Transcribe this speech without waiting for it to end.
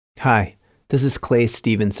Hi, this is Clay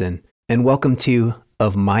Stevenson, and welcome to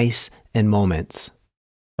Of Mice and Moments,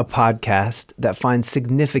 a podcast that finds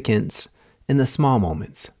significance in the small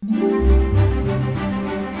moments.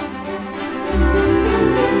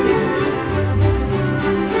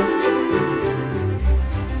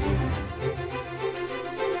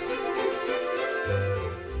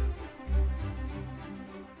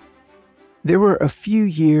 There were a few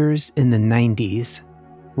years in the 90s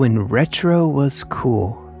when retro was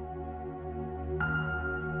cool.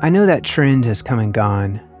 I know that trend has come and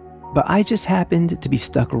gone, but I just happened to be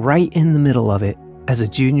stuck right in the middle of it as a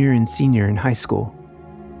junior and senior in high school.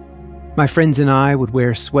 My friends and I would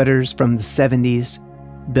wear sweaters from the 70s,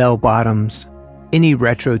 bell bottoms, any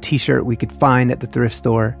retro t-shirt we could find at the thrift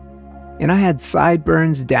store, and I had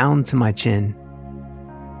sideburns down to my chin.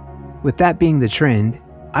 With that being the trend,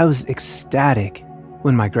 I was ecstatic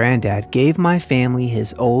when my granddad gave my family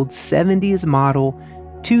his old 70s model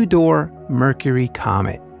 2-door Mercury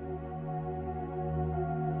Comet.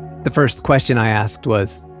 The first question I asked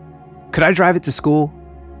was, could I drive it to school?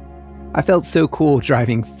 I felt so cool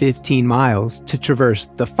driving 15 miles to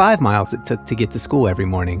traverse the 5 miles it took to get to school every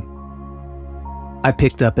morning. I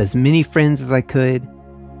picked up as many friends as I could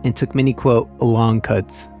and took many, quote, long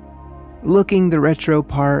cuts, looking the retro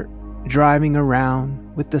part, driving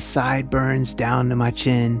around with the sideburns down to my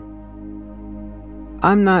chin.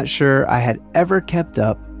 I'm not sure I had ever kept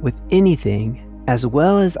up with anything as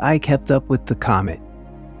well as I kept up with the Comet.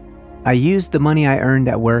 I used the money I earned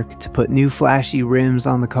at work to put new flashy rims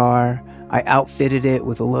on the car. I outfitted it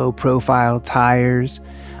with low-profile tires.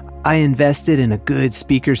 I invested in a good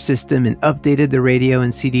speaker system and updated the radio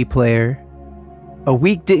and CD player. A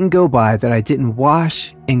week didn't go by that I didn't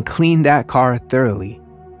wash and clean that car thoroughly.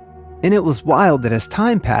 And it was wild that as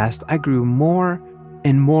time passed, I grew more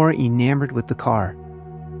and more enamored with the car.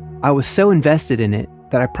 I was so invested in it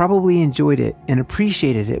that I probably enjoyed it and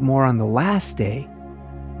appreciated it more on the last day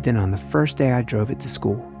than on the first day I drove it to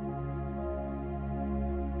school.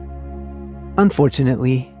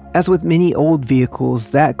 Unfortunately, as with many old vehicles,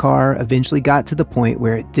 that car eventually got to the point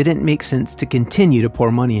where it didn't make sense to continue to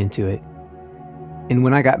pour money into it. And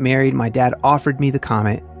when I got married, my dad offered me the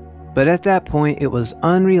Comet, but at that point it was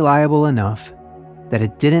unreliable enough that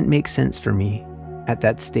it didn't make sense for me at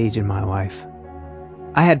that stage in my life.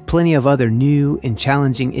 I had plenty of other new and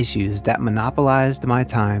challenging issues that monopolized my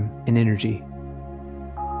time and energy.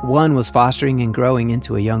 One was fostering and growing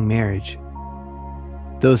into a young marriage.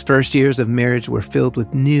 Those first years of marriage were filled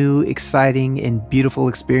with new, exciting, and beautiful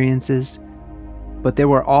experiences, but there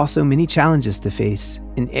were also many challenges to face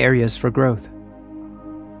and areas for growth.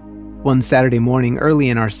 One Saturday morning early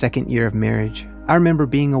in our second year of marriage, I remember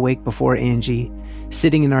being awake before Angie,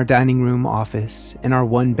 sitting in our dining room office in our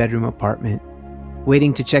one-bedroom apartment,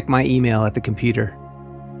 waiting to check my email at the computer.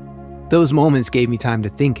 Those moments gave me time to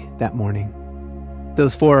think that morning.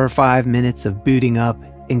 Those 4 or 5 minutes of booting up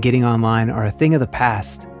and getting online are a thing of the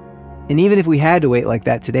past. And even if we had to wait like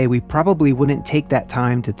that today, we probably wouldn't take that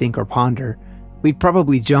time to think or ponder. We'd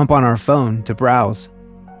probably jump on our phone to browse.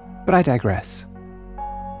 But I digress.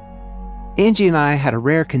 Angie and I had a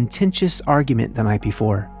rare contentious argument the night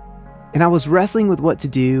before, and I was wrestling with what to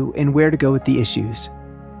do and where to go with the issues.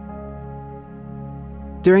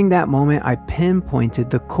 During that moment, I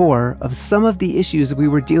pinpointed the core of some of the issues we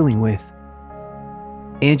were dealing with.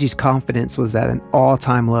 Angie's confidence was at an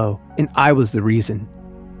all-time low, and I was the reason.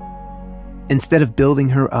 Instead of building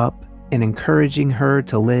her up and encouraging her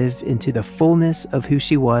to live into the fullness of who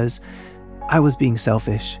she was, I was being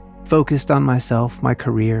selfish, focused on myself, my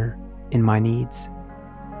career, and my needs.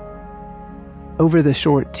 Over the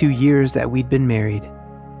short 2 years that we'd been married,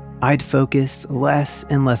 I'd focused less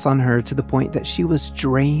and less on her to the point that she was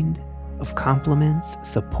drained of compliments,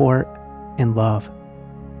 support, and love.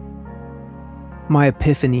 My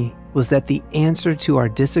epiphany was that the answer to our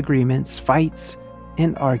disagreements, fights,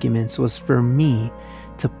 and arguments was for me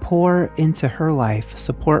to pour into her life,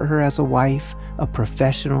 support her as a wife, a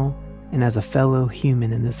professional, and as a fellow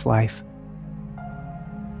human in this life.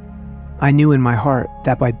 I knew in my heart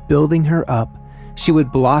that by building her up, she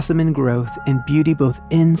would blossom in growth and beauty both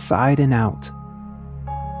inside and out.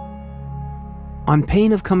 On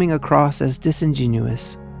pain of coming across as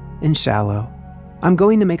disingenuous and shallow, I'm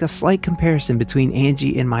going to make a slight comparison between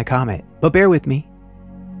Angie and my Comet, but bear with me.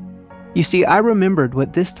 You see, I remembered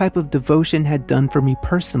what this type of devotion had done for me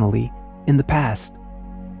personally in the past.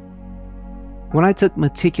 When I took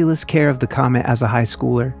meticulous care of the Comet as a high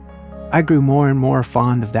schooler, I grew more and more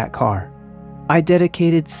fond of that car. I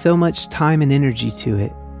dedicated so much time and energy to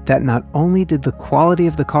it that not only did the quality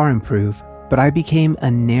of the car improve, but I became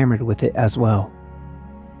enamored with it as well.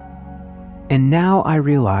 And now I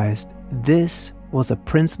realized this was a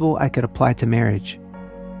principle I could apply to marriage.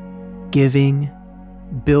 Giving,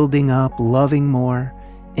 building up, loving more,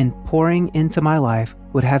 and pouring into my life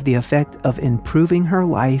would have the effect of improving her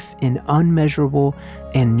life in unmeasurable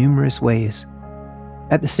and numerous ways.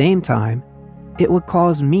 At the same time, it would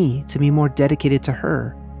cause me to be more dedicated to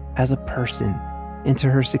her as a person and to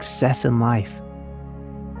her success in life.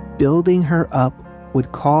 Building her up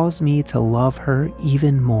would cause me to love her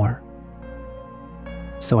even more.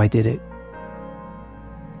 So I did it.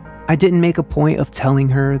 I didn't make a point of telling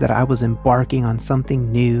her that I was embarking on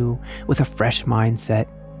something new with a fresh mindset.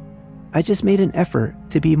 I just made an effort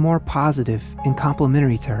to be more positive and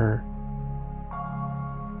complimentary to her.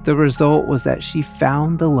 The result was that she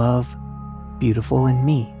found the love beautiful in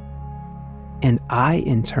me, and I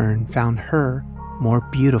in turn found her more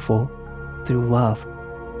beautiful through love.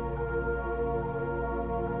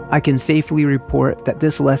 I can safely report that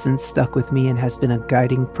this lesson stuck with me and has been a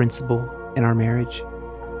guiding principle in our marriage.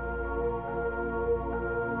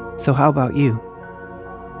 So how about you?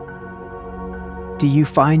 Do you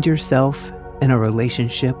find yourself in a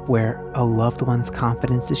relationship where a loved one's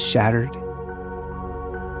confidence is shattered?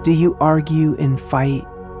 Do you argue and fight,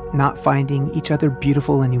 not finding each other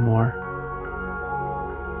beautiful anymore?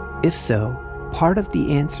 If so, part of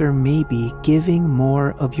the answer may be giving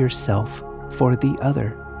more of yourself for the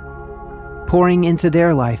other, pouring into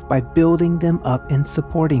their life by building them up and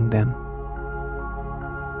supporting them.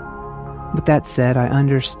 With that said, I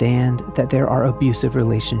understand that there are abusive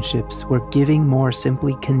relationships where giving more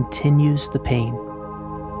simply continues the pain.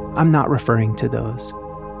 I'm not referring to those.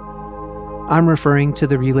 I'm referring to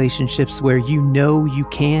the relationships where you know you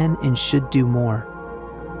can and should do more.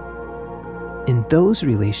 In those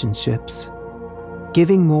relationships,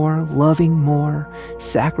 giving more, loving more,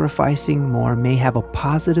 sacrificing more may have a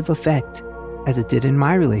positive effect, as it did in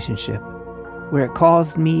my relationship, where it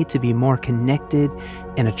caused me to be more connected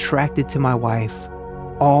and attracted to my wife,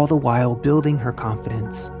 all the while building her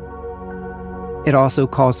confidence. It also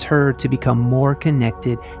caused her to become more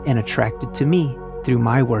connected and attracted to me through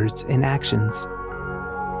my words and actions.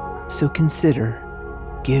 So consider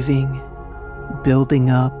giving,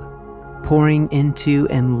 building up, pouring into,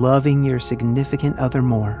 and loving your significant other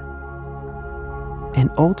more.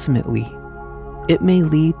 And ultimately, it may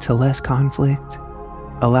lead to less conflict,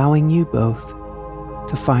 allowing you both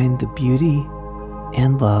to find the beauty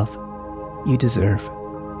and love you deserve.